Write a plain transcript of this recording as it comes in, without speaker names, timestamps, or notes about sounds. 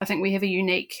I think we have a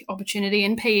unique opportunity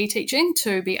in PE teaching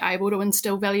to be able to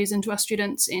instill values into our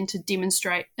students and to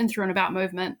demonstrate in Through and About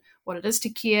movement what it is to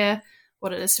care,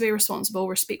 what it is to be responsible,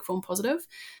 respectful and positive.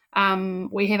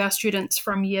 We have our students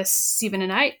from year 7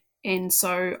 and 8, and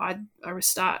so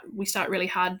we start really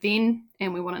hard then,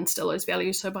 and we want to instill those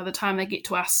values so by the time they get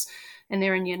to us and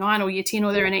they're in year 9 or year 10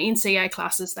 or they're in our NCEA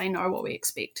classes, they know what we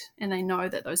expect and they know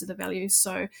that those are the values.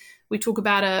 So we talk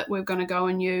about it. We're going to go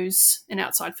and use an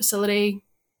outside facility.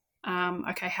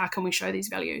 Okay, how can we show these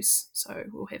values? So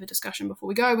we'll have a discussion before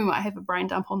we go. We might have a brain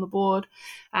dump on the board.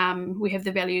 We have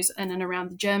the values in and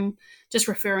around the gym, just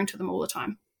referring to them all the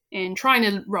time and trying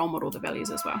to role model the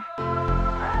values as well.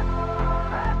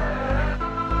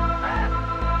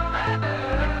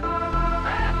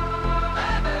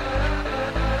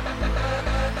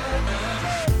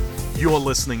 You're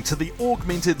listening to the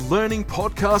Augmented Learning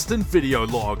Podcast and Video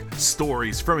Log.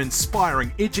 Stories from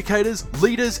inspiring educators,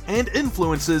 leaders and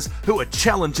influencers who are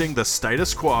challenging the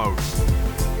status quo.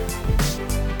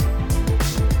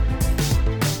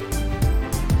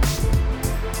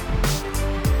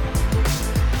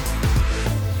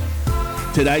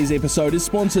 Today's episode is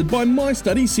sponsored by My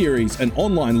Study Series, an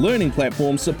online learning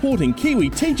platform supporting Kiwi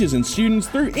teachers and students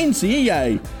through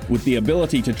NCEA. With the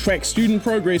ability to track student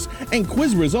progress and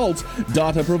quiz results,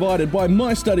 data provided by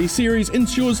My Study Series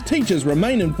ensures teachers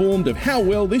remain informed of how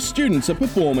well their students are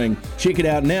performing. Check it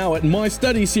out now at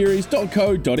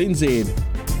mystudyseries.co.nz.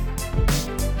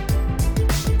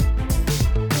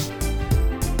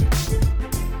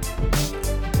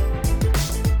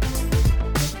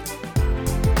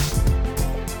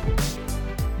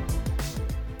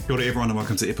 Kia ora everyone and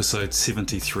welcome to episode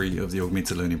 73 of the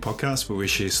Augmented Learning Podcast, where we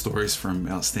share stories from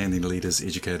outstanding leaders,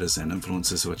 educators and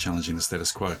influencers who are challenging the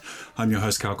status quo. I'm your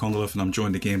host Carl Condolif and I'm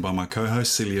joined again by my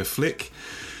co-host Celia Fleck.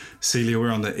 Celia,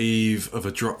 we're on the eve of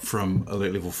a drop from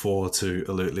Alert Level 4 to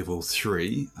Alert Level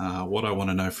 3. What I want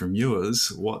to know from you is,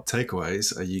 what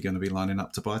takeaways are you going to be lining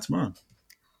up to buy tomorrow?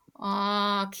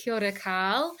 Kia ora,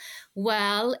 Carl.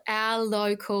 Well, our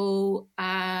local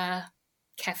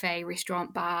cafe,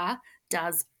 restaurant, bar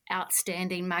does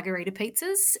outstanding margarita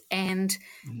pizzas, and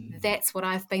that's what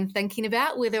I've been thinking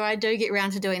about. Whether I do get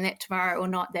around to doing that tomorrow or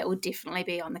not, that will definitely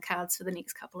be on the cards for the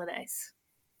next couple of days.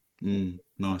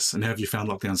 Nice. And how have you found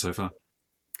lockdown so far?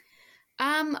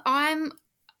 I'm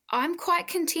quite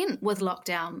content with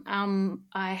lockdown.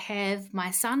 I have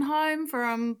my son home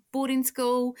from boarding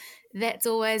school. That's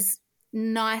always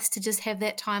nice to just have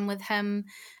that time with him.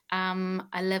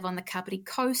 I live on the Kapiti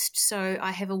coast, so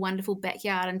I have a wonderful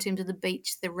backyard in terms of the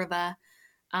beach, the river.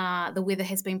 The weather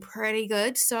has been pretty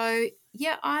good, so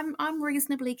yeah, I'm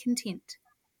reasonably content.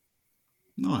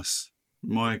 Nice.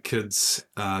 My kids,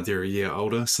 they're a year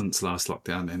older since last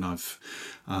lockdown, and I've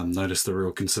noticed a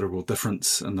real considerable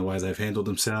difference in the way they've handled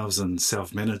themselves and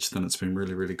self-managed, and it's been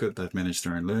really, really good. They've managed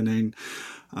their own learning.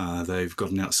 They've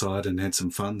gotten outside and had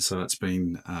some fun, so it's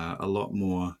been a lot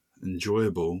more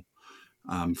enjoyable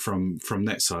from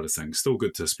that side of things. Still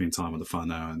good to spend time with the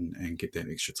whānau and get that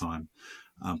extra time,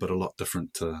 but a lot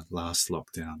different to last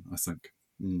lockdown, I think.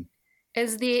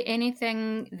 Is there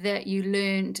anything that you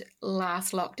learned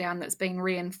last lockdown that's been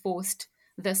reinforced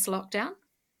this lockdown?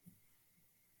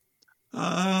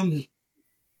 No,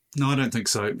 I don't think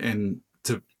so. And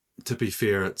to be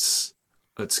fair, it's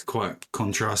quite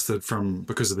contrasted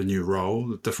because of the new role,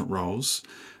 the different roles.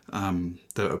 The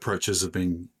approaches have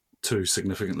been two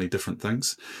significantly different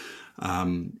things.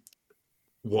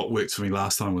 What worked for me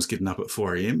last time was getting up at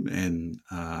 4 a.m. and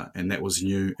that was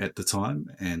new at the time.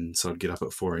 And so I'd get up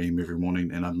at 4 a.m. every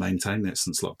morning, and I've maintained that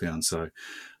since lockdown. So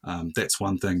that's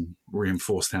one thing,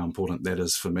 reinforced how important that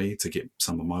is for me to get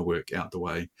some of my work out the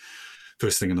way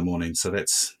first thing in the morning. So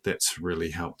that's really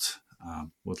helped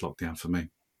with lockdown for me.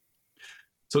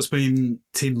 So it's been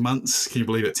 10 months. Can you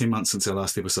believe it? 10 months since our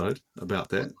last episode about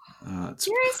that. I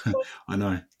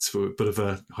know it's a bit of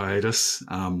a hiatus.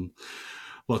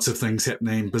 Lots of things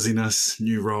happening, busyness,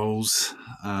 new roles.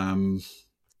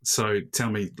 So tell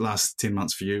me, last 10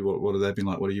 months for you, what have they been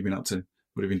like? What have you been up to?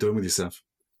 What have you been doing with yourself?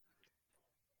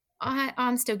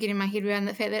 I'm still getting my head around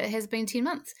the fact that it has been 10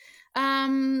 months.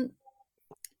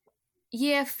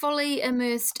 Fully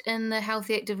immersed in the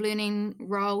healthy active learning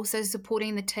role, so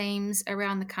supporting the teams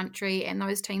around the country, and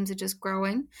those teams are just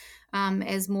growing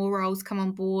as more roles come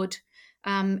on board.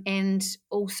 And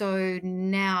also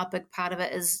now a big part of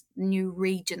it is new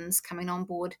regions coming on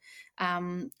board.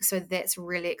 So that's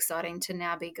really exciting to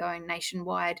now be going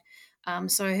nationwide.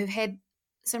 So I've had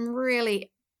some really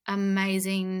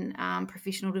amazing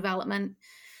professional development,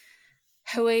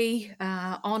 hui,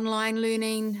 online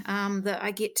learning that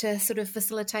I get to sort of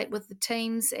facilitate with the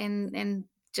teams and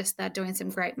just they're doing some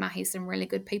great mahi, some really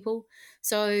good people.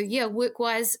 So yeah,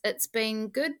 work-wise, it's been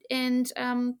good, and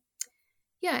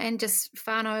and just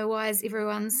whānau-wise,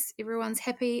 everyone's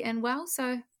happy and well.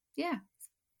 So yeah,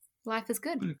 life is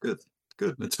good. Good.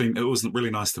 It was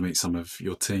really nice to meet some of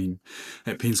your team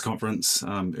at PENS Conference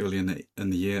early in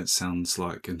the year. It seems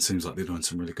like they're doing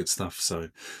some really good stuff. So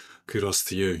kudos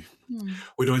to you.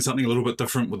 We're doing something a little bit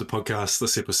different with the podcast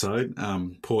this episode.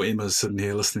 Poor Emma's sitting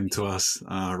here listening to us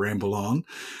ramble on.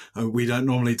 We don't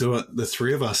normally do it, the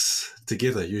three of us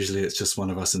together. Usually it's just one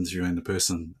of us interviewing the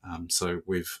person. So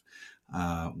we're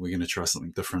going to try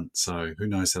something different. So who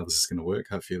knows how this is going to work.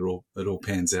 Hopefully it all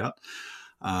pans out.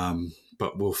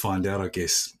 But we'll find out, I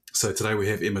guess. So today we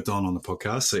have Emma Don on the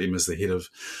podcast. So Emma's the head of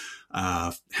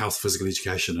health, physical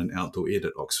education and outdoor ed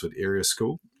at Oxford Area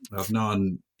School. I've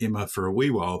known Emma for a wee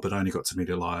while, but only got to meet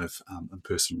her live in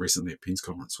person recently at PENS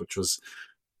Conference, which was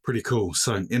pretty cool.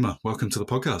 So Emma, welcome to the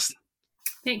podcast.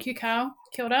 Thank you, Carl.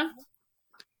 Kia ora.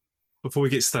 Before we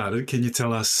get started, can you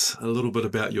tell us a little bit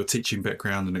about your teaching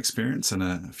background and experience, and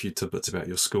a few tidbits about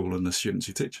your school and the students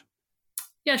you teach?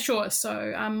 Yeah, sure.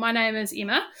 So my name is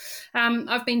Emma.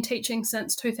 I've been teaching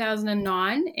since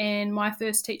 2009, and my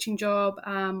first teaching job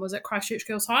was at Christchurch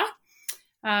Girls High,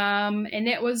 and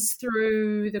that was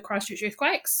through the Christchurch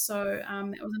earthquakes. So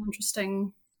that was an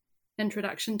interesting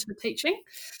introduction to teaching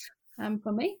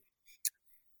for me.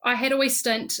 I had a wee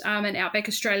stint in Outback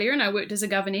Australia, and I worked as a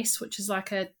governess, which is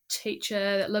like a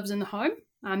teacher that lives in the home.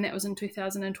 That was in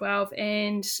 2012,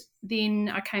 and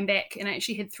then I came back and I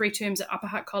actually had 3 terms at Upper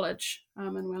Hutt College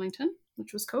in Wellington,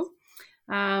 which was cool.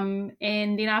 And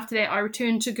then after that, I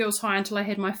returned to Girls High until I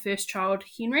had my first child,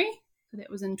 Henry. So that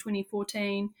was in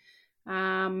 2014,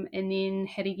 and then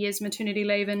had a year's maternity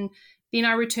leave. And then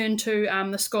I returned to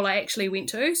the school I actually went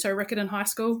to, so Riccarton High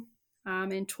School,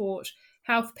 and taught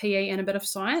health, PE, and a bit of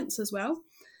science as well.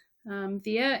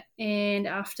 There, and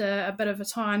after a bit of a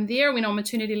time there, I went on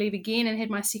maternity leave again and had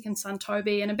my second son,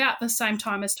 Toby, and about the same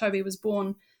time as Toby was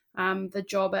born, the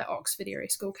job at Oxford Area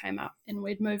School came up, and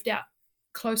we'd moved out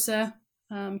closer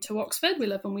to Oxford. We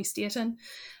live in West Eyreton,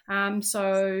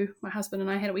 so my husband and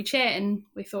I had a wee chat and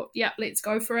we thought, yeah, let's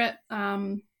go for it,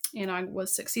 and I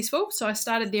was successful. So I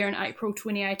started there in April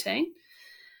 2018.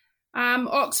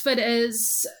 Oxford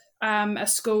is a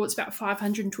school. It's about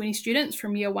 520 students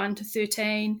from year 1 to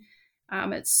 13.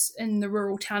 It's in the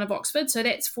rural town of Oxford, so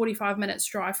that's 45 minutes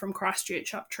drive from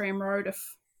Christchurch up Tram Road,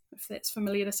 if that's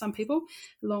familiar to some people,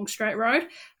 a long straight road.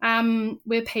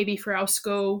 We're PB for our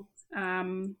school.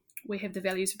 We have the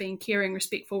values of being caring,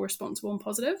 respectful, responsible and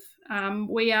positive.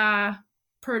 We are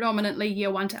predominantly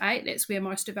year 1 to 8. That's where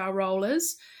most of our role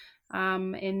is.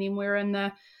 And then we're in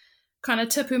the kind of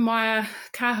Tipumaia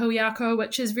Kahuiako,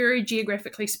 which is very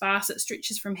geographically sparse. It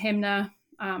stretches from Hamner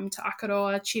to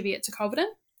Akaroa, Cheviot to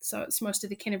Culverden. So it's most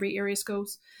of the Canterbury area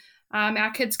schools.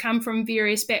 Our kids come from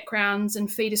various backgrounds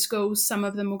and feeder schools. Some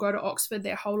of them will go to Oxford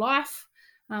their whole life,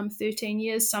 13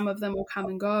 years. Some of them will come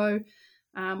and go.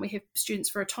 We have students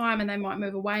for a time and they might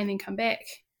move away and then come back.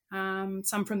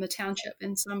 Some from the township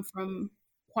and some from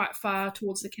quite far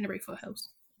towards the Canterbury foothills.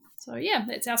 So yeah,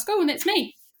 that's our school and that's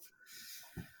me.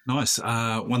 Nice.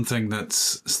 One thing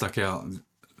that's stuck out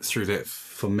through that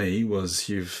for me was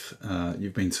you've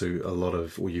been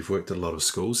to you've worked at a lot of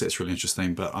schools. That's really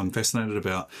interesting. But I'm fascinated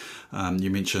about, you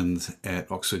mentioned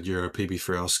at Oxford you're a PB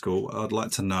for our school. I'd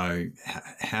like to know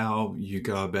how you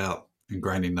go about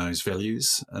ingraining those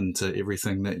values into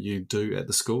everything that you do at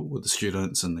the school with the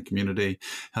students and the community.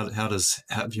 How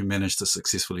have you managed to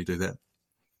successfully do that?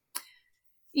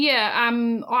 Yeah,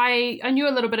 I knew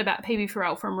a little bit about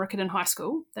PB4L from Riccarton High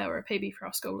School. They were a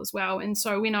PB4L school as well. And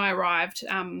so when I arrived,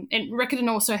 and Riccarton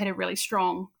also had a really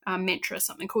strong mantra,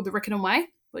 something called the Riccarton Way,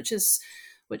 which is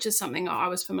something I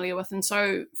was familiar with. And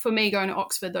so for me going to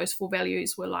Oxford, those 4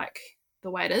 values were like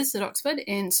the way it is at Oxford.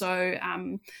 And so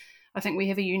I think we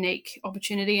have a unique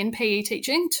opportunity in PE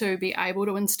teaching to be able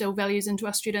to instill values into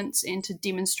our students and to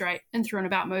demonstrate in through and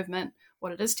about movement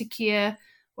what it is to care,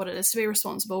 what it is to be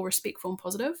responsible, respectful and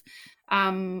positive.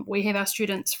 We have our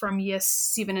students from year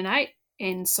 7 and 8,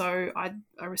 and so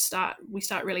we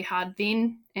start really hard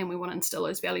then, and we want to instill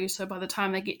those values so by the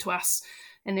time they get to us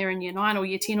and they're in year 9 or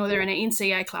year 10 or they're in our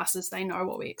NCEA classes, they know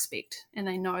what we expect and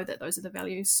they know that those are the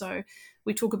values. So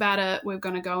we talk about it. We're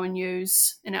going to go and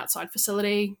use an outside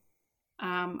facility.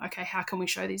 Okay, how can we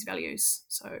show these values?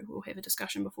 So we'll have a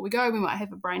discussion before we go. We might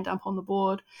have a brain dump on the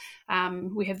board.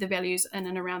 We have the values in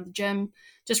and around the gym,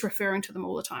 just referring to them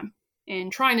all the time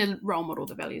and trying to role model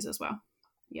the values as well.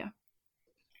 Yeah.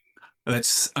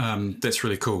 That's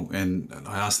really cool. And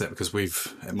I asked that because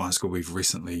at my school, we've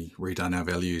recently redone our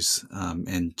values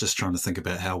and just trying to think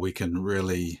about how we can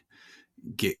really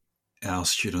get our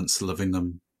students living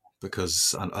them,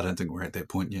 because I don't think we're at that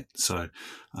point yet. So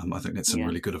I think that's some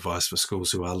really good advice for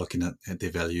schools who are looking at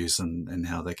their values and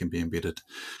how they can be embedded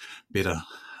better.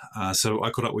 So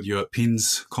I caught up with you at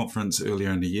PENS conference earlier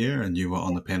in the year, and you were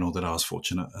on the panel that I was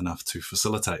fortunate enough to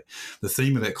facilitate. The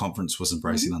theme of that conference was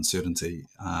embracing uncertainty.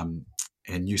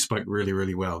 And you spoke really,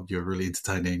 really well. You're really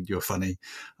entertaining. You're funny.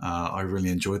 I really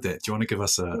enjoyed that. Do you want to give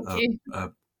us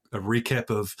a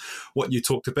recap of what you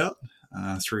talked about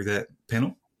through that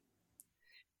panel?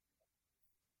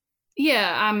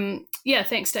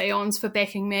 Thanks to Aeons for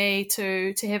backing me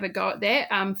to have a go at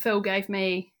that. Phil gave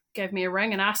me a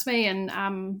ring and asked me, and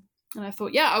I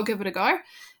thought, I'll give it a go.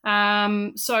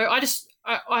 So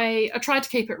I tried to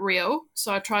keep it real.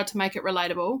 So I tried to make it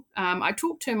relatable. I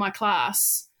talked to my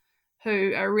class,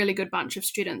 who are a really good bunch of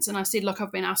students, and I said, look,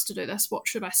 I've been asked to do this. What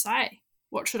should I say?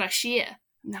 What should I share?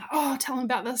 And they're like, tell them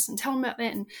about this and tell them about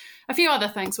that, and a few other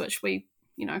things which we,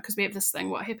 because we have this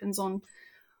thing, what happens on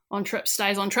trips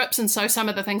stays on trips, and so some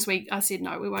of the things I said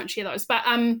no, we won't share those. But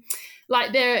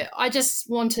I just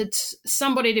wanted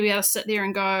somebody to be able to sit there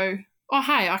and go,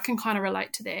 hey, I can kind of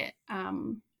relate to that.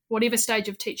 Whatever stage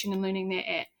of teaching and learning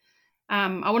they're at.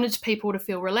 I wanted people to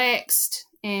feel relaxed,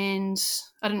 and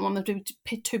I didn't want them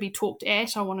to be talked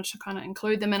at. I wanted to kind of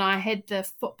include them, and I had the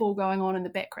football going on in the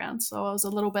background, so I was a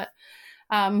little bit.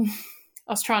 I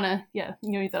was trying to,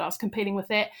 knew that I was competing with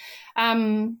that.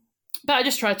 But I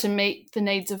just tried to meet the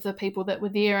needs of the people that were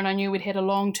there, and I knew we'd had a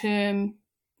long term.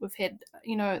 We've had,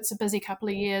 it's a busy couple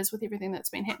of years with everything that's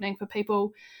been happening for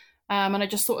people. And I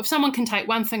just thought if someone can take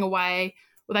one thing away,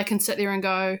 or they can sit there and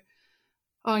go,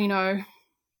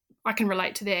 I can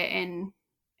relate to that,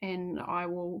 and I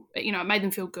will, it made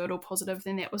them feel good or positive,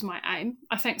 then that was my aim.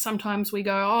 I think sometimes we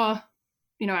go,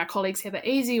 our colleagues have it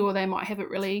easy, or they might have it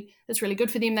it's really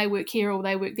good for them. They work here or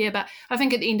they work there. But I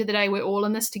think at the end of the day, we're all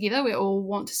in this together. We all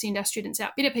want to send our students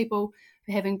out better people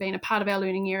for having been a part of our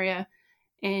learning area.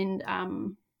 And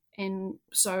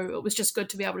so it was just good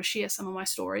to be able to share some of my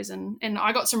stories. And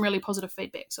I got some really positive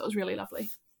feedback. So it was really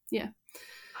lovely. Yeah.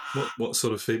 What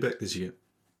sort of feedback did you get?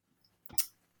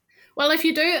 Well, if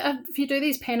you do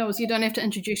these panels, you don't have to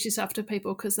introduce yourself to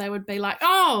people, because they would be like,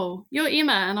 oh, you're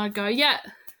Emma. And I'd go, yeah.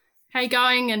 How you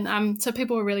going? And so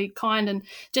people were really kind, and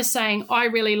just saying, I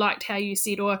really liked how you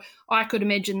said, or I could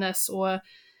imagine this, or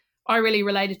I really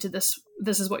related to this.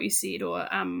 This is what you said, or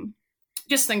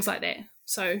just things like that.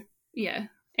 So yeah,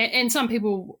 and some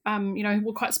people,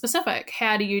 were quite specific.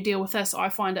 How do you deal with this? I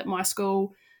find at my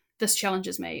school, this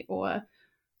challenges me, or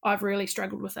I've really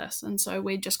struggled with this. And so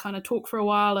we'd just kind of talk for a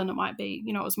while, and it might be,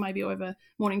 it was maybe over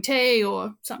morning tea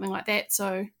or something like that.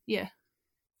 So yeah.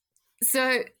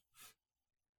 So.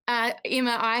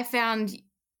 Emma, I found,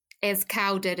 as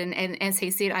Carl did, and as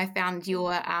he said, I found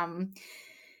your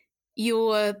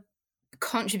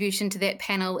contribution to that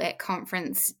panel at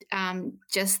conference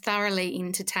just thoroughly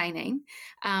entertaining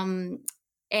and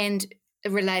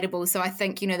relatable. So I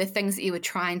think, the things that you were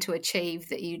trying to achieve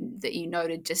that you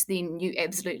noted just then, you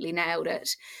absolutely nailed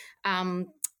it.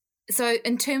 So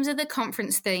in terms of the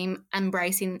conference theme,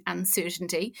 embracing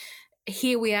uncertainty,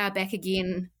 here we are back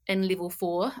again in level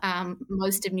 4,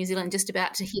 most of New Zealand just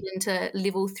about to head into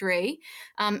level 3.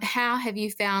 How have you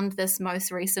found this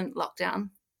most recent lockdown?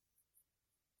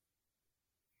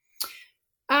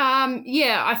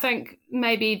 I think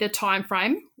maybe the time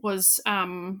frame was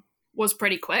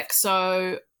pretty quick.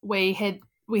 So we had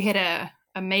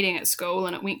a meeting at school,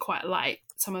 and it went quite late.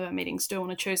 Some of our meetings do on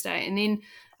a Tuesday, and then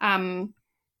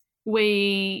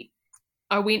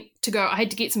I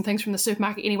had to get some things from the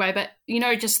supermarket anyway, but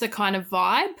just the kind of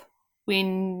vibe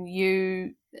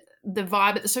the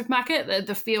vibe at the supermarket,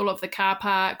 the feel of the car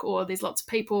park, or there's lots of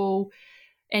people,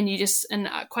 and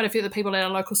quite a few of the people at our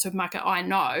local supermarket I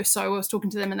know. So I was talking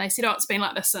to them, and they said, it's been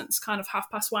like this since kind of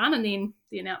 1:30, and then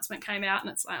the announcement came out, and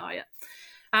it's like,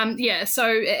 so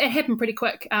it happened pretty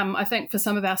quick. I think for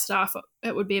some of our staff,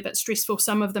 it would be a bit stressful.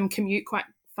 Some of them commute quite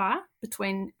far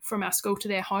from our school to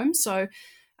their home. So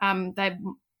they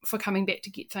for coming back to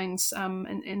get things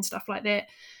and stuff like that.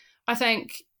 I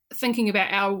think thinking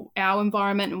about our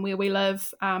environment and where we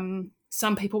live,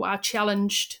 some people are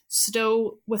challenged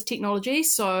still with technology.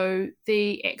 So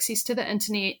the access to the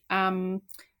internet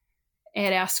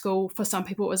at our school for some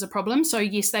people is a problem. So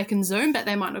yes, they can Zoom, but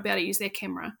they might not be able to use their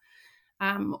camera.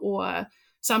 Or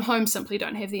some homes simply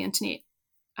don't have the internet,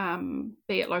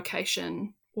 be it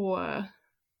location or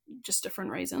just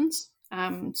different reasons.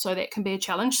 So that can be a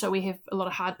challenge. So we have a lot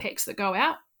of hard packs that go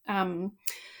out.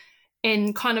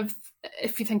 And kind of,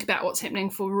 if you think about what's happening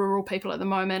for rural people at the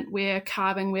moment, we're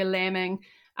calving, we're lambing.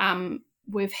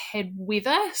 We've had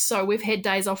weather, so we've had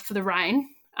days off for the rain.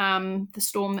 the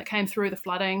storm that came through, the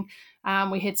flooding,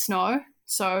 we had snow.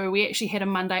 So we actually had a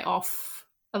Monday off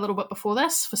a little bit before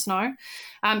this for snow.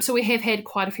 So we have had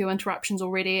quite a few interruptions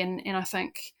already, and I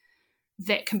think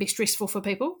that can be stressful for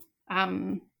people.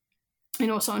 And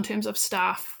also in terms of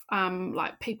staff,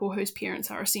 like people whose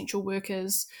parents are essential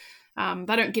workers,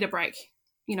 they don't get a break,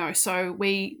 so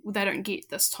they don't get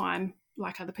this time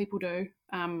like other people do.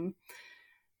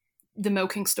 The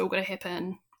milking's still got to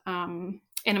happen.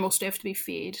 Animals still have to be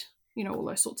fed, all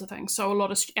those sorts of things. So a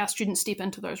lot of our students step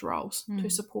into those roles to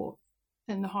support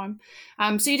in the home.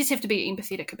 So you just have to be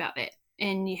empathetic about that,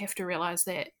 and you have to realise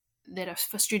that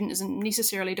if a student isn't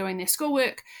necessarily doing their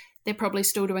schoolwork, they're probably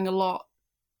still doing a lot,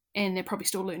 and they're probably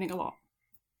still learning a lot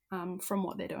from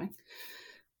what they're doing.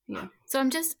 Yeah. So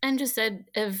I'm just interested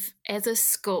if, as a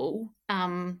school,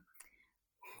 after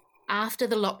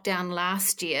the lockdown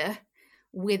last year,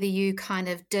 whether you kind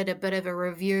of did a bit of a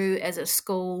review as a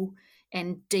school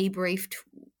and debriefed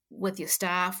with your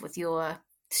staff, with your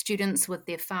students, with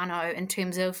their whānau, in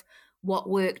terms of what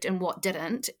worked and what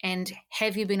didn't, and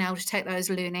have you been able to take those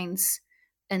learnings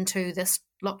into this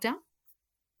lockdown?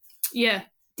 Yeah,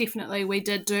 definitely. We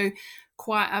did do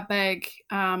quite a big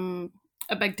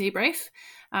debrief,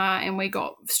 and we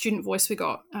got student voice, we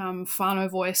got whānau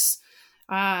voice,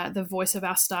 the voice of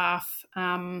our staff,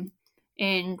 and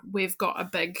we've got a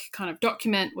big kind of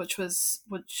document which is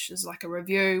like a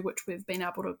review, which we've been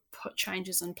able to put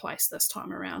changes in place this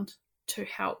time around to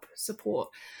help support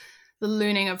the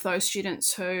learning of those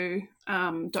students who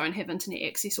don't have internet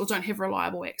access, or don't have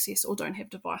reliable access, or don't have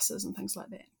devices and things like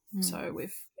that. So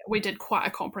we did quite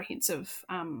a comprehensive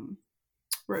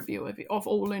review of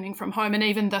all learning from home, and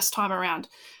even this time around,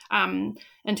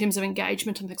 in terms of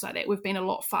engagement and things like that, we've been a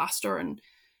lot faster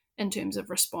in terms of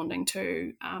responding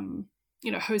to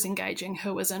who's engaging,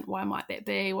 who isn't, why might that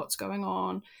be, what's going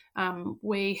on.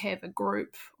 We have a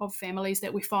group of families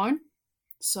that we phone.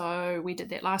 So we did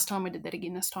that last time, we did that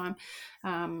again this time.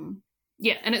 And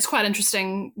it's quite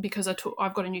interesting because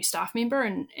I've got a new staff member,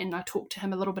 and I talked to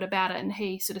him a little bit about it, and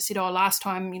he sort of said, last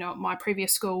time, at my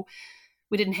previous school,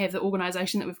 we didn't have the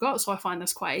organisation that we've got, so I find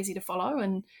this quite easy to follow.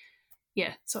 And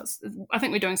so I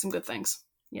think we're doing some good things.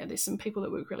 Yeah, there's some people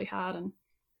that work really hard, and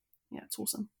it's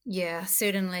awesome. Yeah,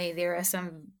 certainly there are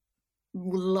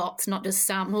lots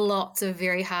of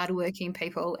very hardworking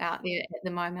people out there at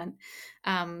the moment.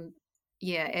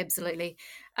 Yeah, absolutely.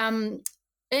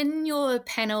 In your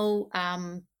panel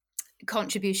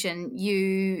contribution,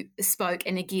 you spoke,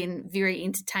 and again, very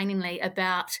entertainingly,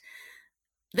 about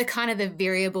the kind of the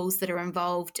variables that are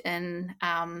involved in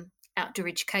outdoor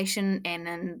education and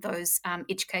in those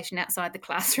education outside the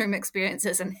classroom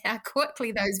experiences, and how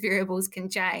quickly those variables can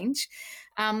change.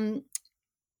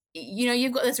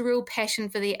 You've got this real passion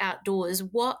for the outdoors.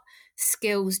 What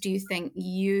skills do you think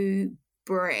you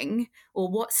bring,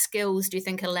 or what skills do you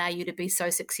think allow you to be so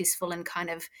successful in kind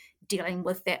of dealing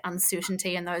with that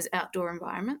uncertainty in those outdoor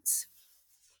environments?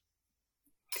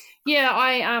 Yeah,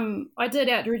 I did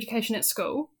outdoor education at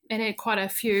school and had quite a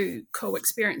few cool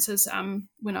experiences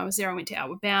when I was there. I went to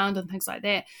Outward Bound and things like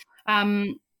that.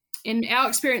 And our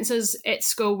experiences at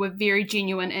school were very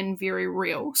genuine and very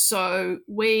real. So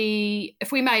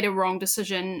if we made a wrong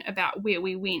decision about where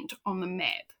we went on the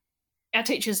map, our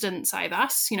teachers didn't save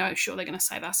us. Sure, they're going to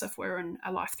save us if we're in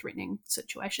a life-threatening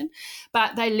situation,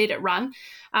 but they let it run.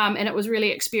 And it was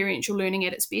really experiential learning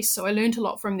at its best. So I learned a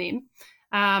lot from them.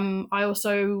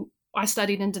 I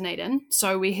studied in Dunedin,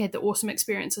 so we had the awesome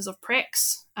experiences of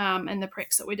pracs, and the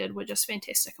pracs that we did were just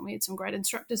fantastic, and we had some great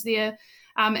instructors there.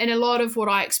 And a lot of what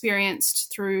I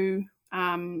experienced through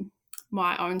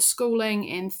my own schooling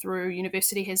and through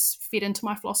university has fed into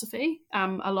my philosophy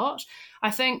a lot.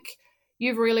 I think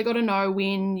you've really got to know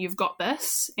when you've got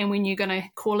this and when you're going to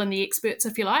call in the experts,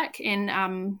 if you like. And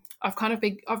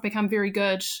I've become very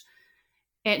good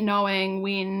at knowing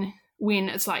when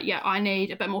it's like, I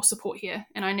need a bit more support here,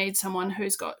 and I need someone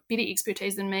who's got better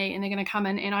expertise than me, and they're going to come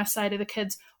in, and I say to the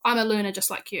kids, I'm a learner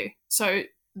just like you. So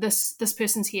this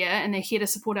person's here, and they're here to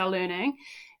support our learning,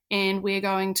 and we're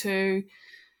going to,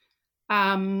 we're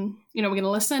going to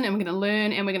listen, and we're going to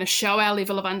learn, and we're going to show our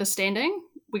level of understanding.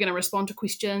 We're going to respond to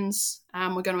questions.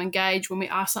 We're going to engage when we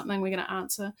ask something. We're going to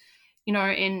answer.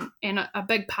 And a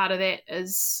big part of that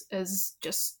is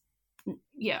just,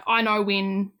 I know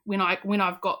when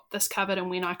I've got this covered and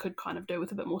when I could kind of do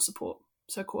with a bit more support.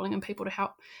 So calling in people to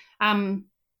help,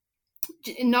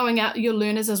 knowing out your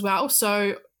learners as well.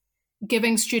 So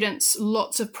giving students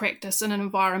lots of practice in an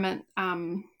environment,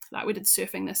 like we did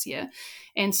surfing this year.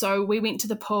 And so we went to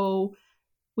the pool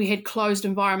we had closed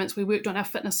environments. We worked on our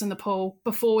fitness in the pool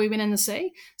before we went in the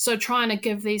sea. So trying to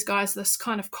give these guys this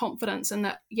kind of confidence in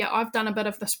that, yeah, I've done a bit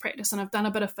of this practice and I've done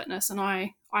a bit of fitness and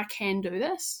I can do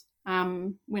this.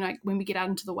 When we get out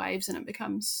into the waves and it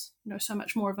becomes, so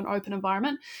much more of an open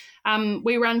environment.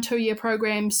 We run 2-year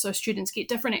programs, so students get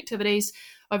different activities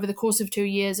over the course of 2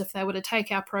 years. If they were to take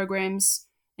our programs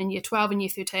in year 12 and year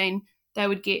 13, they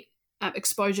would get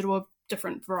exposure to a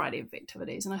different variety of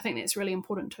activities. And I think that's really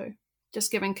important too,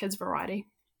 just giving kids variety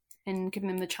and giving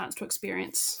them the chance to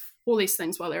experience all these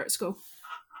things while they're at school.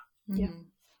 Yeah.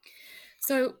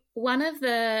 So one of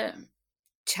the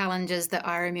challenges that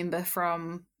I remember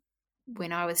from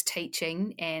when I was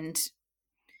teaching and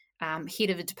head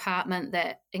of a department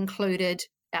that included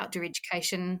outdoor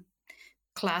education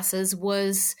classes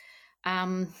was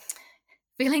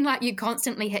feeling like you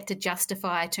constantly had to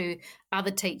justify to other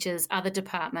teachers, other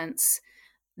departments,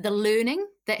 the learning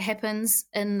that happens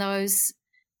in those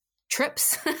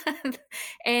trips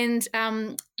and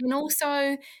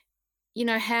also,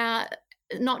 how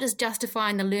not just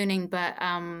justifying the learning, but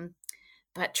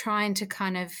trying to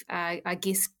kind of, I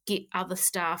guess, get other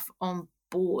staff on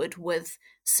board with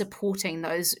supporting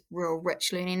those real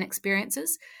rich learning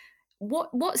experiences.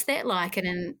 What's that like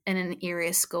in an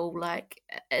area school? Like,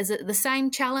 is it the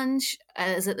same challenge?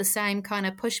 Is it the same kind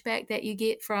of pushback that you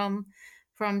get from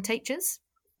teachers?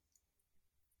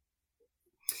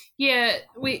 Yeah,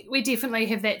 we definitely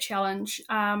have that challenge.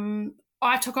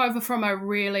 I took over from a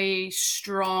really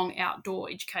strong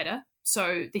outdoor educator.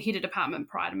 So the head of department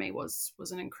prior to me was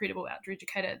an incredible outdoor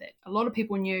educator that a lot of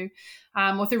people knew,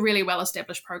 with a really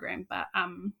well-established program. But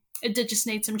it did just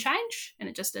need some change, and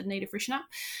it just did need a freshen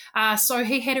up. So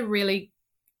he had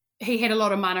a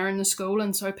lot of mana in the school,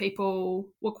 and so people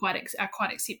were quite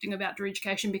accepting of outdoor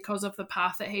education because of the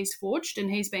path that he's forged,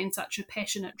 and he's been such a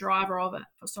passionate driver of it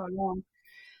for so long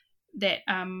that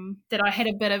I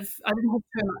didn't have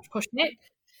too much pushback,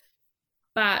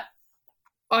 but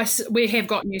we have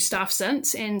got new staff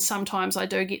since, and sometimes I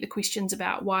do get the questions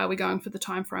about why are we going for the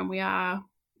time frame we are,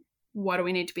 why do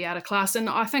we need to be out of class? And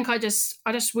I think I just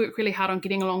work really hard on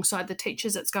getting alongside the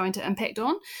teachers it's going to impact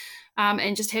on,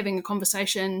 and just having a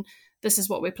conversation. This is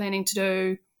what we're planning to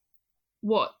do.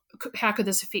 How could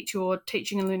this affect your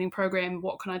teaching and learning program?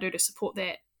 What can I do to support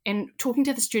that? And talking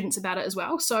to the students about it as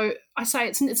well. So I say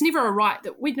it's never a right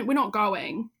that we're not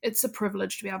going. It's a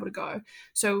privilege to be able to go.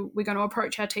 So we're going to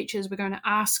approach our teachers. We're going to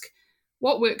ask,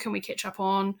 what work can we catch up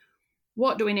on?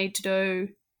 What do we need to do?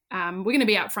 We're going to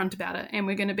be upfront about it, and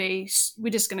we're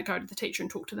just going to go to the teacher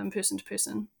and talk to them person to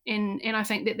person. And I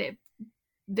think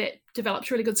that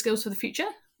develops really good skills for the future.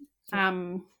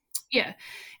 Yeah.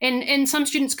 And some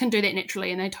students can do that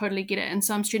naturally and they totally get it. And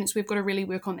some students, we've got to really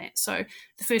work on that. So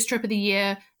the first trip of the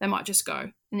year, they might just go,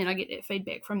 and then I get that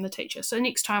feedback from the teacher. So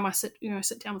next time I sit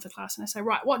down with the class and I say,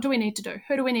 right, what do we need to do?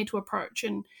 Who do we need to approach?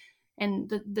 And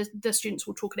the students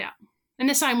will talk it out. And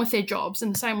the same with their jobs,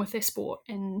 and the same with their sport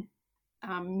and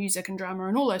music and drama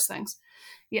and all those things.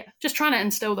 Yeah. Just trying to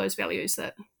instill those values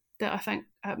that I think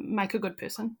make a good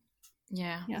person.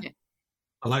 Yeah.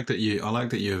 I like that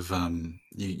you've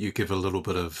you give a little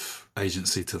bit of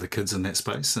agency to the kids in that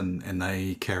space, and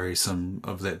they carry some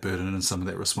of that burden and some of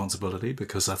that responsibility,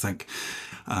 because I think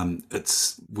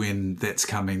it's when that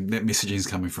messaging is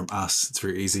coming from us, it's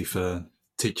very easy for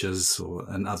teachers or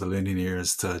in other learning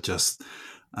areas to just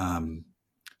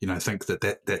think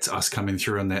that's us coming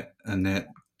through in that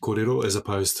kōrero, as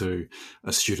opposed to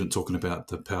a student talking about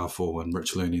the powerful and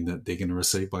rich learning that they're going to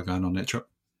receive by going on that trip.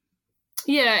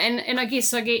 Yeah, and I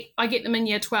guess I get them in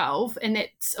year 12, and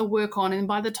that's a work on. And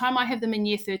by the time I have them in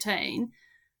year 13,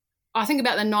 I think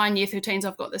about the 9 year 13s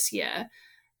I've got this year.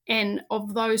 And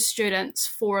of those students,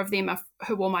 4 of them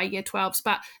who were my year 12s.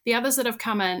 But the others that have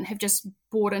come in have just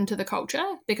bought into the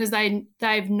culture, because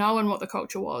they've known what the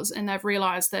culture was, and they've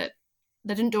realised that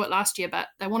they didn't do it last year, but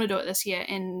they want to do it this year,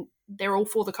 and they're all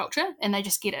for the culture, and they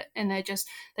just get it. And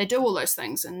they do all those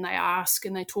things, and they ask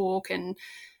and they talk, and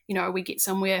we get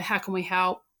somewhere, how can we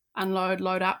help, unload,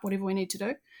 load up, whatever we need to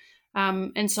do.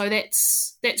 And so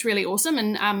that's really awesome.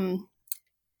 And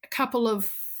a couple of,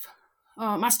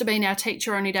 must have been our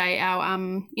teacher only day, our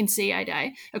NCEA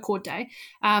day, Accord day,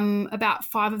 about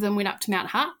 5 of them went up to Mount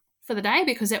Hutt for the day,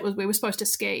 because we were supposed to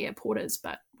ski at Porters,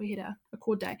 but we had a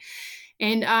Accord day.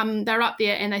 And they were up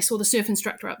there, and they saw the surf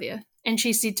instructor up there. And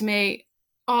she said to me,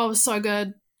 oh, it was so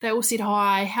good. They all said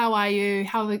hi, how are you,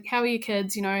 how are your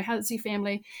kids, how's your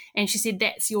family? And she said,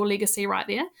 that's your legacy right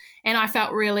there. And I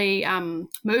felt really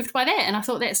moved by that, and I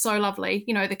thought that's so lovely.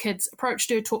 The kids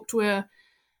approached her, talked to her,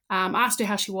 asked her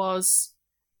how she was,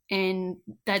 and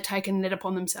they'd taken that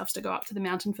upon themselves to go up to the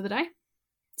mountain for the day.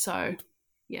 So,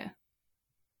 yeah.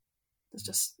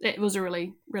 it was a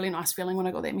really, really nice feeling when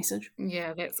I got that message.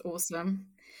 Yeah, that's awesome.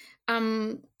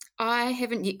 I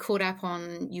haven't yet caught up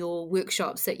on your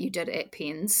workshops that you did at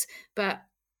Pens, but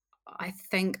I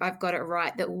think I've got it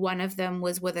right that one of them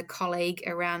was with a colleague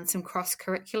around some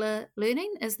cross-curricular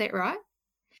learning. Is that right?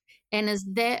 And is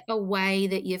that a way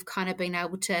that you've kind of been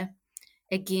able to,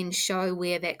 again, show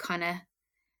where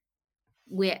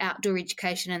outdoor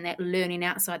education and that learning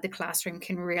outside the classroom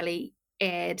can really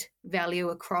add value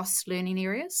across learning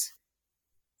areas?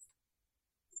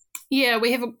 Yeah,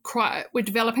 we're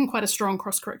developing quite a strong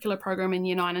cross-curricular program in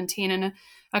Year 9 and 10, and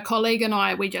a colleague and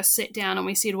I, we just sat down and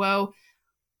we said, well,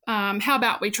 how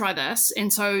about we try this?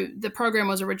 And so the program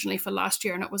was originally for last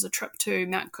year, and it was a trip to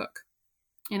Mount Cook,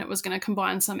 and it was going to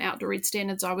combine some outdoor ed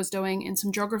standards I was doing and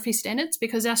some geography standards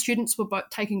because our students were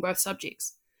taking both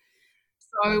subjects.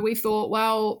 So we thought,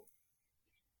 well,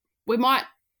 we might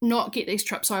not get these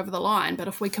trips over the line, but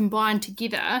if we combine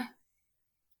together,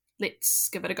 let's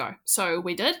give it a go. So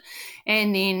we did.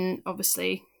 And then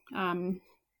obviously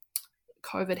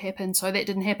COVID happened, so that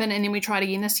didn't happen. And then we tried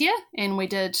again this year, and we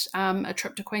did a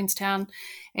trip to Queenstown,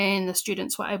 and the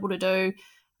students were able to do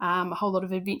a whole lot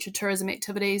of adventure tourism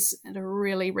activities at a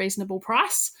really reasonable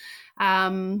price.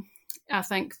 I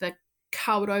think the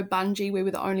Kauro bungee, we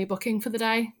were the only booking for the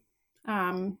day,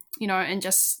 and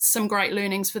just some great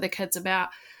learnings for the kids about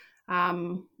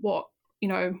what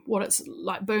it's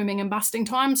like booming and busting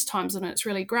times when it's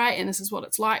really great, and this is what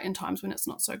it's like, and times when it's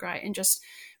not so great, and just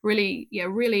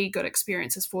really good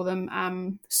experiences for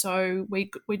them. So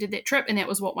we did that trip, and that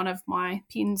was what one of my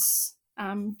Pens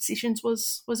sessions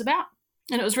was about.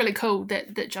 And it was really cool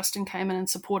that Justin came in and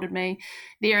supported me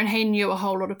there, and he knew a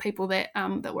whole lot of people that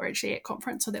were actually at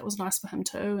conference, so that was nice for him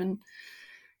too. And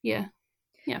yeah.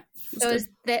 So is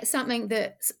that something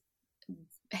that's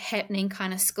happening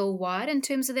kind of school-wide in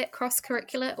terms of that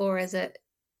cross-curricular, or is it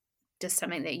just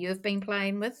something that you've been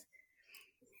playing with?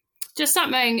 Just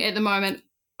something at the moment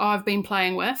I've been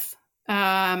playing with.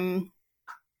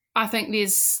 I think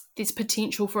there's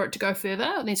potential for it to go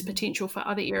further. There's potential for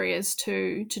other areas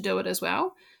to do it as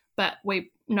well, but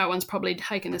no one's probably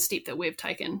taken the step that we've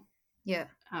taken. Yeah.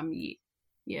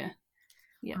 Yeah.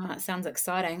 Oh, that sounds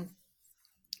exciting.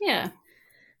 Yeah.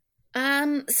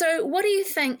 So what do you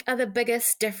think are the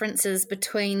biggest differences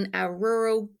between a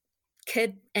rural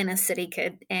kid and a city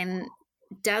kid, and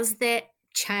does that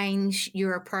change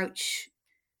your approach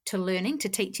to learning, to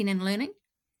teaching and learning?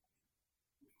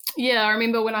 Yeah, I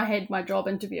remember when I had my job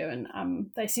interview,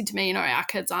 and they said to me, our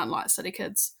kids aren't like city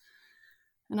kids.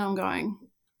 And I'm going,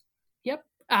 yep.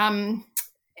 And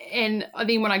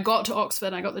then when I got to Oxford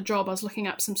and I got the job, I was looking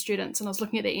up some students, and I was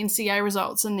looking at the NCEA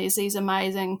results, and there's these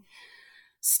amazing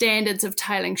standards of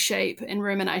tailing sheep and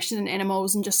rumination in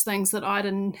animals and just things that I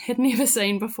had never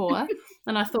seen before.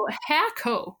 And I thought, how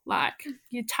cool, like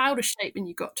you tailed a sheep and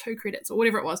you got 2 credits or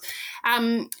whatever it was.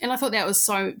 And I thought that was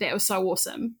so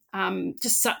awesome.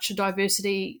 Just such a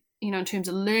diversity, in terms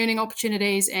of learning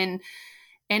opportunities, and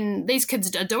these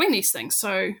kids are doing these things.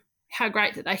 So how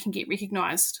great that they can get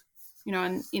recognised, in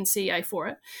NCEA for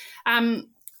it.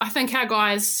 I think our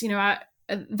guys,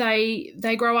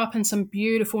 they grow up in some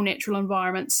beautiful natural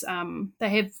environments. They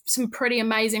have some pretty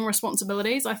amazing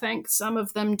responsibilities. I think some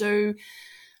of them do,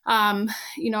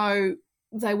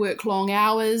 they work long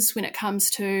hours when it comes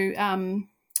to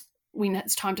when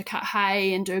it's time to cut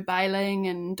hay and do baling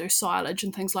and do silage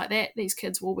and things like that. These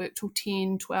kids will work till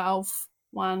 10, 12,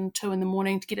 1, 2 in the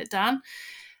morning to get it done.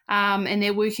 And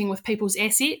they're working with people's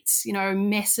assets,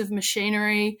 massive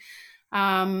machinery.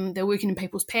 They're working in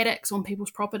people's paddocks, on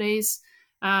people's properties.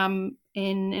 And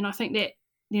I think that,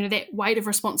 that weight of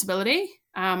responsibility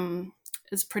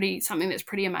is something that's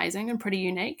pretty amazing and pretty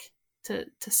unique to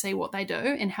see what they do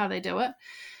and how they do it.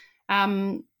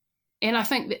 And I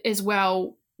think that as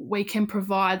well, we can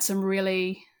provide some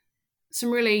really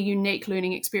unique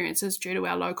learning experiences due to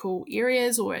our local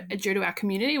areas or due to our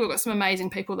community. We've got some amazing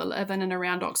people that live in and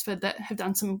around Oxford that have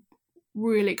done some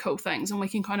really cool things, and we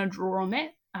can kind of draw on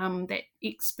that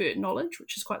expert knowledge,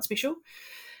 which is quite special.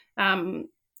 And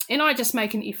I just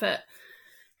make an effort,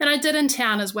 and I did in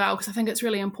town as well, because I think it's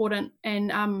really important.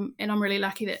 And I'm really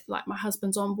lucky that, like, my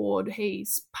husband's on board.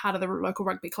 He's part of the local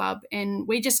rugby club, and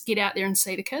we just get out there and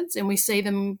see the kids, and we see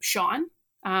them shine.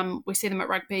 We see them at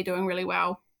rugby doing really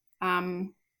well,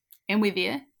 and we're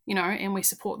there, and we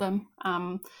support them.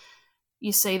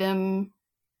 You see them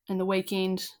in the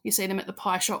weekend. You see them at the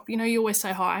pie shop. You always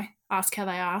say hi, ask how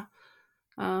they are.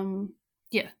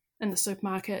 In the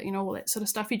supermarket, all that sort of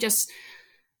stuff. You just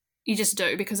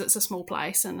do, because it's a small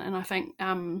place, and I think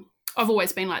I've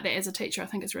always been like that as a teacher. I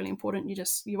think it's really important.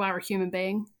 You are a human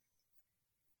being.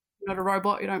 not a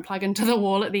robot. You don't plug into the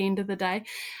wall at the end of the day.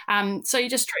 So you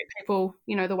just treat people,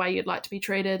 the way you'd like to be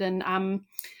treated. And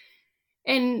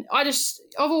I've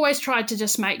always tried to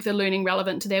just make the learning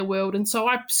relevant to their world. And so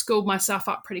I schooled myself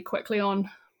up pretty quickly on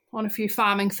a few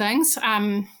farming things,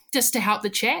 just to help the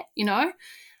chat,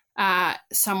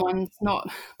 someone's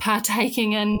not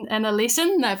partaking in a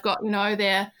lesson. They've got,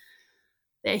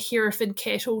 their Hereford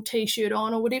cattle T-shirt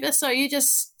on or whatever. So you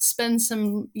just spin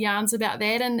some yarns about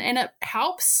that and it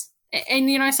helps.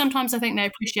 And, sometimes I think they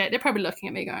appreciate, they're probably looking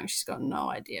at me going, she's got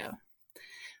no idea.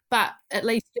 But at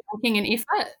least you're making an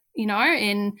effort,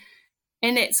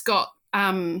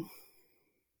 and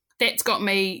that's got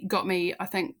me, I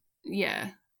think,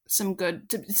 some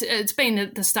good, it's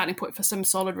been the starting point for some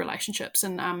solid relationships.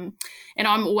 And I'm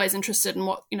always interested in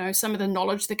what, some of the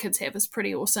knowledge the kids have is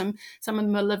pretty awesome. Some of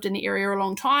them have lived in the area a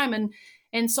long time.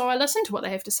 And so I listen to what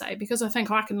they have to say because I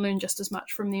think I can learn just as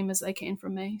much from them as they can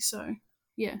from me. So,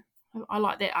 yeah, I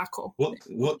like that ARCOR.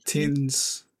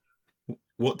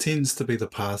 What tends to be the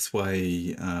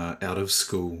pathway out of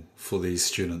school for these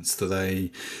students? Do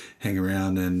they hang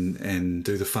around and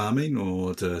do the farming,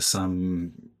 or do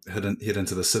some head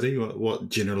into the city? What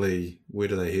generally, where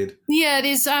do they head? Yeah,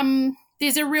 there's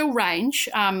a real range.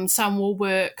 Some will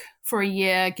work for a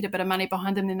year, get a bit of money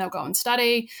behind them, then they'll go and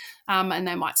study, and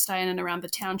they might stay in and around the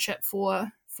township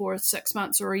for 6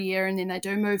 months or a year, and then they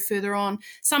do move further on.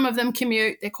 Some of them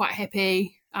commute. They're quite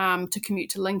happy to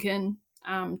commute to Lincoln,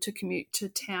 to commute to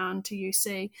town, to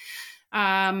UC.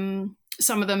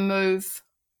 Some of them move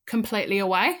completely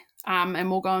away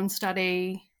and will go and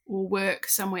study or work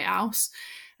somewhere else.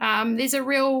 There's a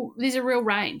real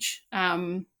range,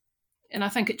 and I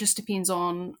think it just depends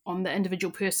on the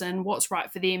individual person, what's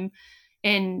right for them,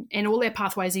 and all their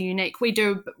pathways are unique. We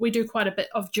do quite a bit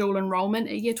of dual enrolment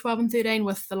at year 12 and 13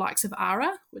 with the likes of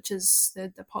ARA, which is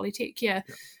the Polytech. Yeah.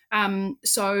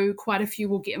 So quite a few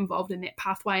will get involved in that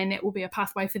pathway, and that will be a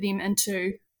pathway for them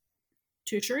into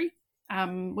tertiary,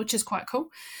 which is quite cool.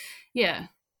 Yeah.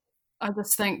 I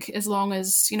just think as long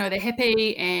as, they're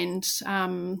happy and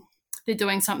they're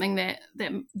doing something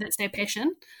that's their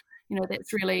passion,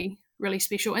 that's really, really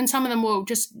special. And some of them will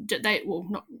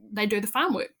they do the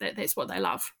farm work. That's what they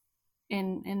love,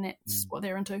 and that's what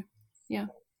they're into. Yeah.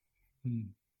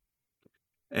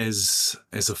 As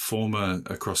a former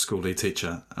cross-school lead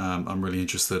teacher, I'm really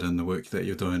interested in the work that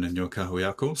you're doing in your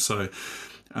kahuiako. So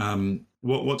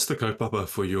what's the kaupapa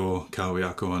for your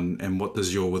kahuiako, and what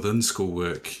does your within-school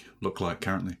work look like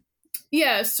currently?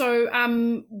 Yeah,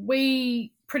 so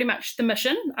we pretty much, the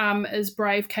mission is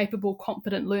brave, capable,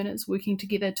 competent learners working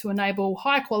together to enable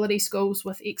high-quality schools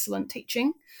with excellent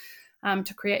teaching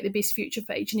to create the best future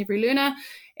for each and every learner.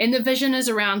 And the vision is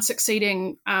around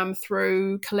succeeding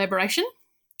through collaboration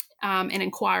and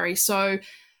inquiry. So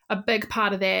a big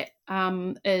part of that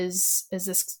is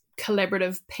this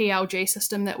collaborative PLG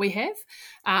system that we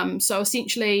have. So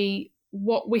essentially,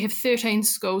 we have 13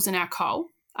 schools in our COL.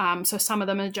 So some of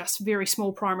them are just very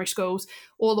small primary schools,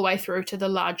 all the way through to the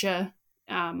larger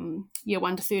year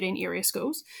 1 to 13 area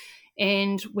schools.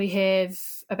 And we have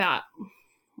about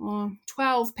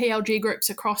 12 PLG groups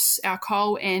across our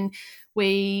COL, and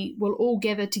we will all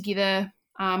gather together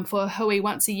for Hui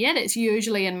once a year. That's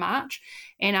usually in March.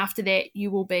 And after that, you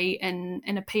will be in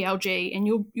a PLG, and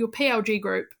your PLG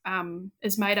group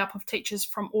is made up of teachers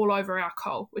from all over our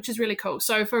COL, which is really cool.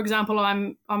 So, for example,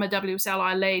 I'm a WSL.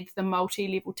 I lead the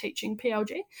multi-level teaching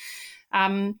PLG,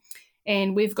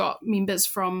 and we've got members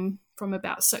from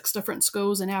about 6 different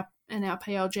schools in our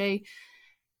PLG,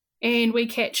 and we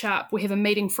catch up. We have a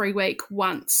meeting-free week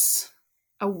once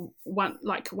a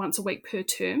week per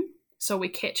term. So we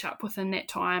catch up within that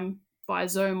time via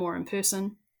Zoom or in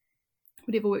person,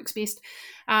 whatever works best.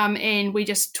 And we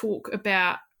just talk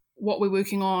about what we're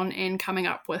working on and coming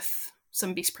up with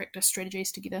some best practice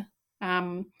strategies together.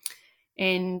 And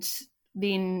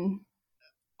then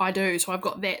I've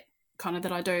got that kind of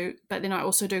that I do, but then I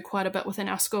also do quite a bit within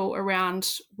our school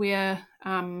around we're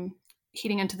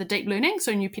heading into the deep learning,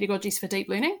 so new pedagogies for deep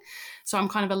learning. So I'm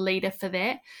kind of a leader for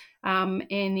that. And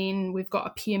then we've got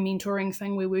a peer mentoring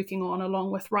thing we're working on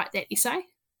along with Write That Essay,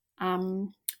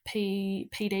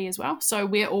 PD as well. So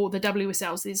we're all the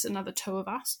WSLs, there's another 2 of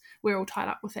us. We're all tied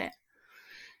up with that.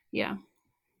 Yeah.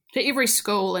 So every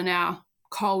school in our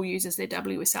COL uses their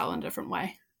WSLs in a different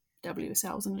way.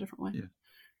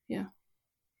 Yeah.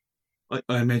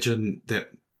 I imagine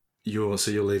that you're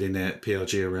leading that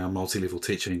PLG around multi-level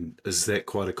teaching. Is that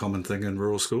quite a common thing in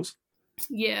rural schools?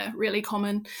 Yeah, really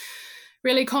common.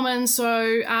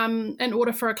 So in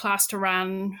order for a class to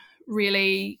run,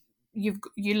 really you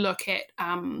look at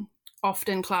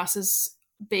often classes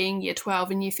being year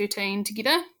 12 and year 13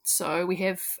 together. So we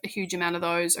have a huge amount of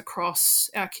those across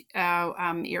our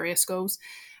area schools.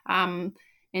 And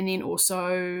then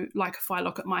also, like if I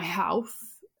look at my health,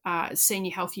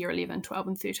 senior health year 11, 12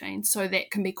 and 13. So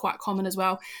that can be quite common as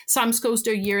well. Some schools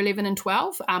do year 11 and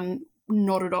 12.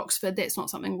 Not at Oxford. That's not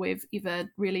something we've ever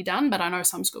really done, but I know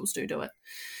some schools do it.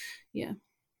 Yeah.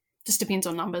 Just depends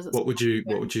on numbers. What would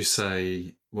you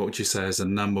say is a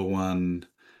number one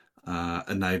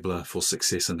enabler for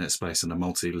success in that space in a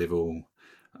multi-level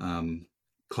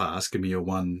class? Give me your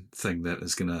one thing that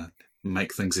is going to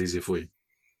make things easier for you.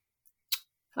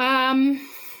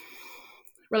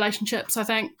 Relationships, I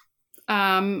think.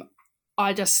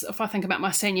 If I think about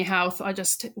my senior health, I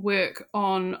just work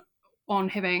on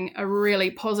having a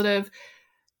really positive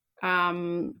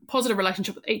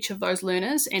relationship with each of those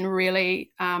learners, and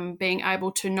really being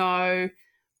able to know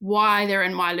why they're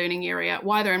in my learning area,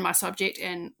 why they're in my subject,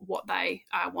 and what they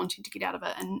are wanting to get out of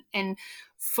it. And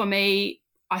for me,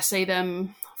 I see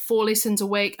them 4 lessons a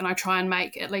week, and I try and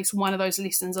make at least one of those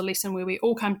lessons a lesson where we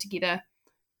all come together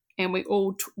and we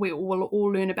all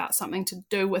learn about something to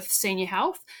do with senior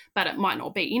health, but it might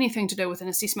not be anything to do with an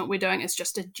assessment we're doing. It's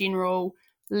just a general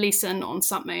lesson on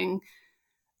something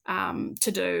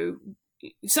to do,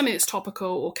 something that's topical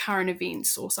or current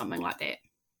events or something like that.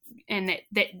 And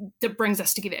that brings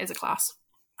us together as a class.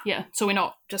 Yeah, so we're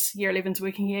not just year 11s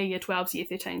working here, year 12s, year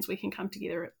 13s. We can come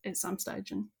together at some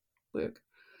stage and work.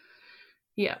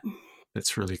 Yeah.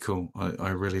 That's really cool. I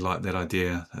really like that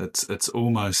idea. It's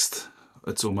almost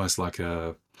like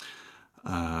a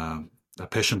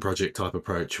passion project type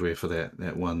approach, where for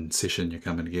that one session you're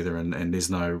coming together and there's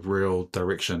no real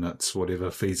direction. It's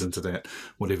whatever feeds into that,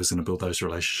 whatever's going to build those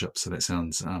relationships. So that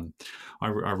sounds, I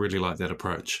really like that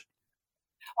approach.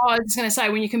 Oh, I was going to say,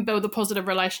 when you can build a positive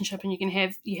relationship and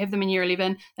you have them in year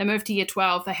 11, they move to year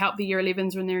 12, they help the year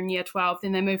 11s when they're in year 12,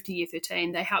 then they move to year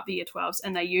 13, they help the year 12s,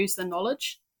 and they use the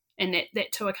knowledge and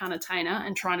that to a kanatena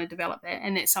and trying to develop that.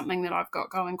 And that's something that I've got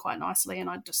going quite nicely,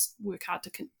 and I just work hard to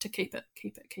keep it.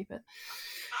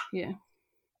 Yeah.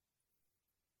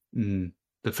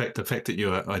 The fact that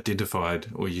you identified,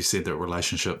 or you said that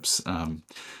relationships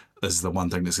is the one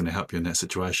thing that's going to help you in that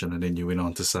situation, and then you went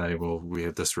on to say, well, we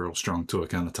have this real strong tua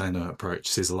kanatena approach,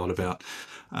 says a lot about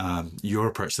your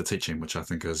approach to teaching, which I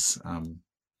think is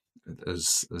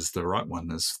the right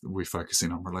one, is we're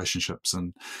focusing on relationships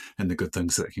and the good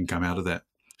things that can come out of that.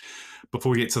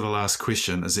 Before we get to the last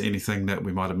question, is there anything that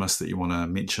we might have missed that you want to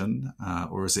mention,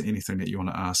 or is there anything that you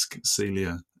want to ask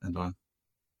Celia and I?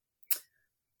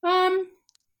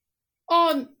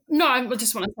 Oh, no, I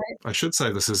just want to say, I should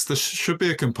say this should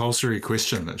be a compulsory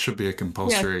question. It should be a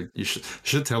compulsory. Yeah. You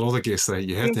should tell all the guests that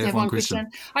you have to have one question.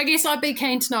 I guess I'd be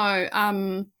keen to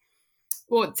know.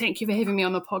 Well, thank you for having me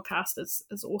on the podcast. It's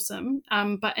awesome.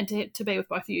 And to be with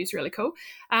both of you is really cool.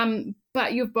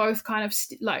 But you've both kind of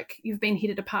you've been head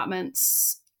of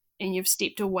departments and you've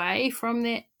stepped away from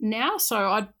that now. So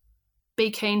I'd be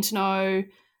keen to know.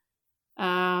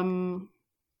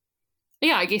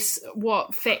 I guess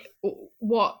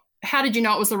how did you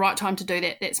know it was the right time to do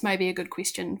that? That's maybe a good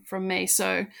question from me.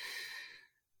 So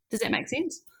does that make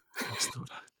sense?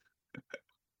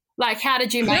 Like, how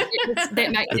did you make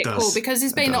it cool? Because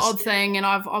there's been the odd thing, and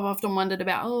I've often wondered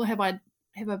about, have I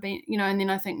been, and then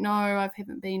I think, no, I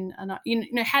haven't been enough.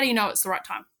 How do you know it's the right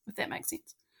time, if that makes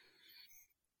sense?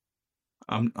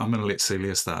 I'm going to let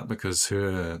Celia start, because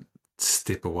her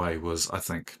step away was, I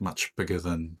think, much bigger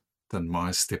than my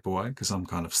step away, because I'm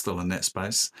kind of still in that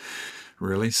space,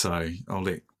 really. So I'll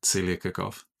let Celia kick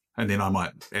off, and then I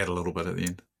might add a little bit at the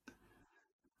end.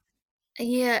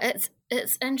 Yeah,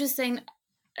 it's interesting.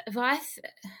 If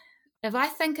I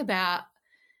think about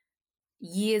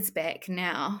years back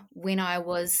now, when I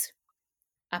was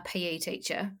a PE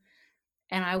teacher,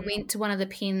 and I went to one of the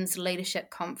Penn's leadership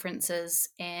conferences,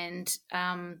 and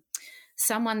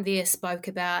someone there spoke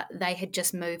about they had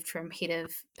just moved from head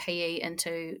of PE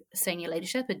into senior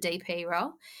leadership, a DP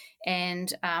role,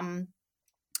 and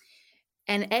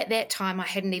at that time I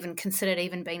hadn't even considered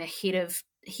even being a head of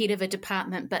a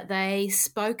department, but they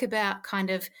spoke about kind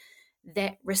of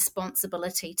that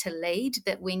responsibility to lead,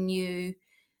 that when you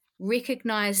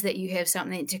recognize that you have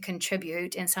something to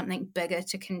contribute and something bigger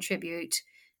to contribute,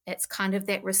 it's kind of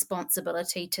that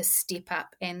responsibility to step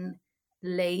up and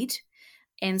lead.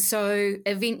 And so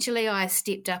eventually I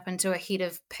stepped up into a head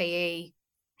of PE,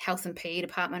 health and PE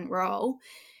department role.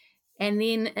 And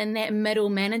then in that middle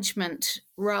management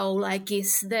role, I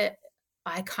guess that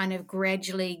I kind of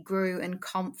gradually grew in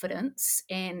confidence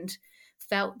and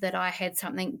felt that I had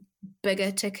something bigger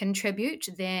to contribute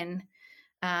than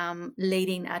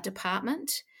leading a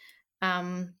department.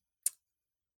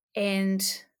 And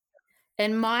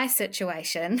in my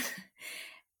situation,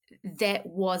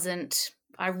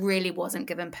 I really wasn't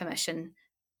given permission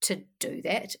to do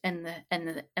that in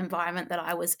the environment that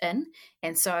I was in.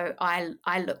 And so I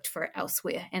looked for it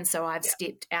elsewhere. And so I've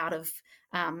stepped out of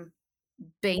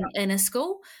being in a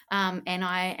school, and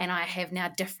I have now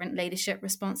different leadership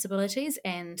responsibilities.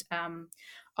 And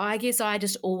I guess I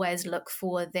just always look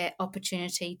for that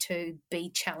opportunity to be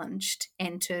challenged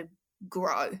and to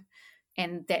grow.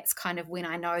 And that's kind of when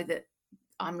I know that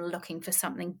I'm looking for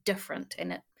something different.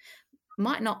 And it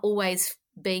might not always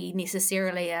be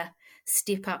necessarily a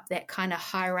step up that kind of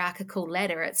hierarchical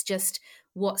ladder. It's just,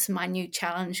 what's my new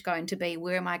challenge going to be?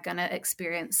 Where am I going to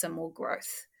experience some more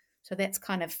growth? So that's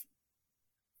kind of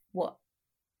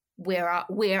where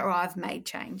I've made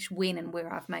change, when and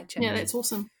where I've made change. Yeah, that's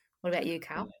awesome. What about you,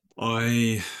 Carl?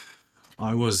 I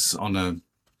was on a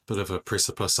bit of a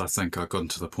precipice. I think I got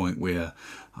to the point where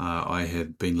I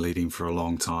had been leading for a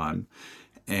long time,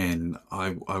 and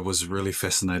I was really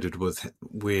fascinated with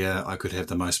where I could have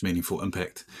the most meaningful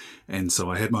impact. And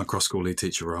so I had my cross-school lead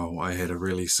teacher role. I had a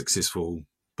really successful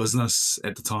business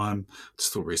at the time,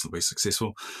 still reasonably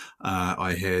successful.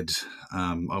 I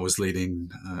was leading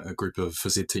a group of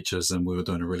phys ed teachers, and we were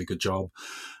doing a really good job.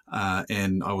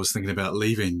 And I was thinking about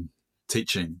leaving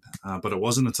teaching, but it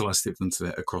wasn't until I stepped into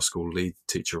that cross-school lead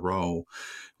teacher role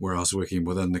where I was working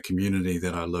within the community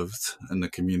that I lived, in the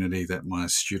community that my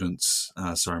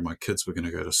my kids were going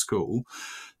to go to school.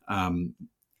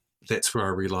 That's where I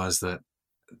realised that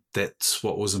that's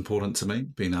what was important to me,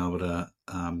 being able to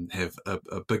have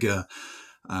a bigger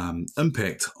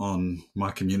impact on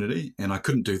my community. And I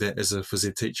couldn't do that as a phys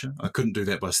ed teacher. I couldn't do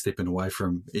that by stepping away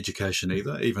from education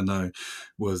either, even though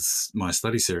with my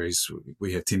study series,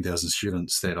 we have 10,000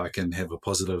 students that I can have a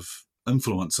positive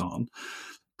influence on.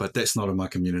 But that's not in my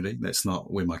community. That's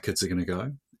not where my kids are going to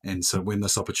go. And so when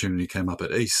this opportunity came up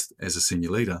at East as a senior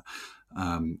leader,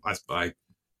 I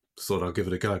thought I'd give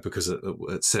it a go because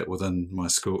it sat within my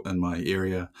school, in my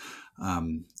area.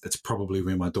 It's probably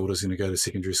where my daughter's going to go to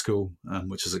secondary school,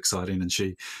 which is exciting. And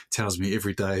she tells me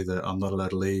every day that I'm not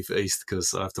allowed to leave East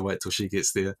because I have to wait till she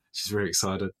gets there. She's very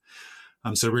excited.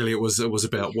 So really, it was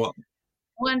about what.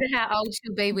 I wonder how old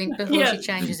she'll be before she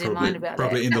changes her mind about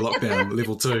probably that. Probably end of lockdown,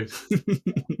 level 2.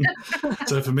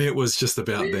 So for me, it was just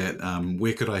about that.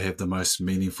 Where could I have the most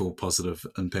meaningful, positive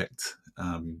impact?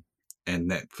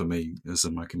 And that, for me, is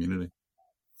in my community.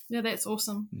 Yeah, that's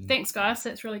awesome. Thanks, guys.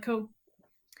 That's really cool.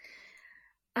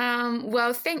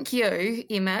 Well, thank you,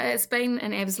 Emma. It's been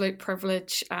an absolute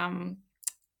privilege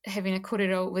having a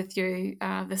kōrero with you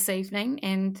this evening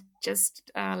and just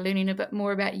learning a bit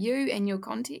more about you and your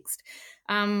context.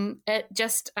 It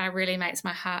just really makes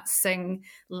my heart sing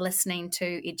listening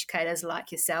to educators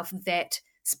like yourself that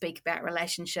speak about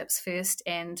relationships first.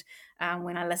 And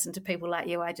when I listen to people like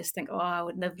you, I just think, I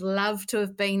would have loved to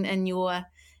have been in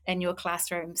your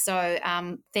classroom. So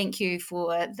thank you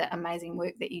for the amazing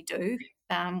work that you do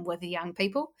with the young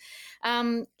people.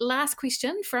 Last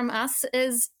question from us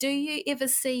is, do you ever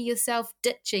see yourself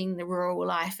ditching the rural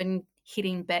life and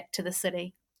heading back to the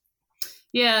city?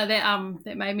 Yeah,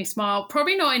 that made me smile.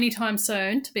 Probably not anytime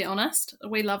soon, to be honest.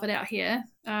 We love it out here.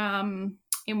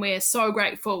 And we're so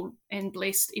grateful and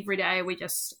blessed every day. We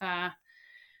just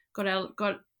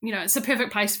got it's a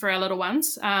perfect place for our little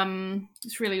ones.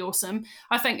 It's really awesome.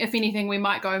 I think if anything, we'd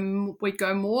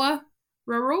go more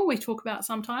rural. We talk about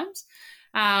sometimes,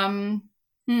 but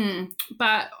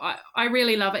I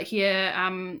really love it here,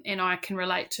 and I can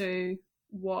relate to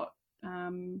what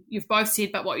you've both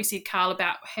said, but what you said, Carl,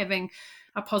 about having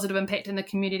a positive impact in the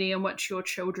community in which your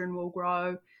children will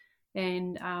grow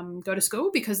and go to school,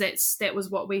 because that was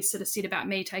what we sort of said about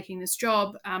me taking this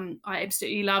job. I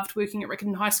absolutely loved working at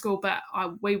Riccarton High School, but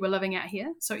we were living out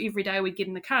here. So every day we'd get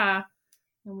in the car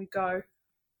and we'd go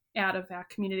out of our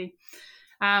community.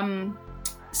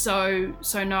 So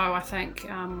no, I think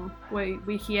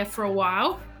we're here for a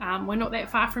while. We're not that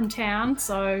far from town,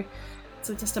 so it's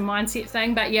just a mindset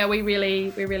thing. But yeah, we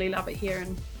really love it here,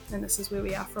 and this is where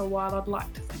we are for a while, I'd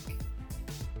like to think.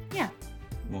 Yeah.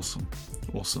 Awesome.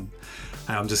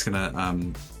 Hey, I'm just going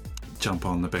to jump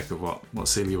on the back of what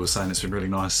Celia was saying. It's been really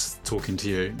nice talking to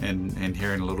you and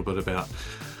hearing a little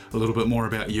bit more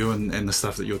about you and the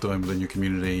stuff that you're doing within your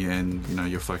community, and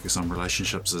your focus on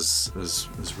relationships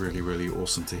is really, really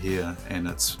awesome to hear, and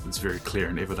it's very clear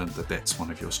and evident that that's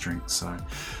one of your strengths. So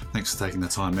thanks for taking the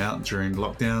time out during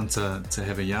lockdown to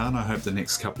have a yarn. I hope the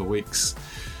next couple of weeks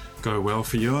go well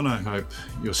for you, and I hope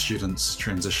your students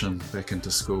transition back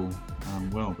into school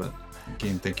well. But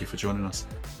again, thank you for joining us.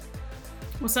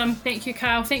 Awesome. Thank you,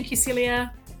 Carl. Thank you,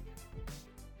 Celia.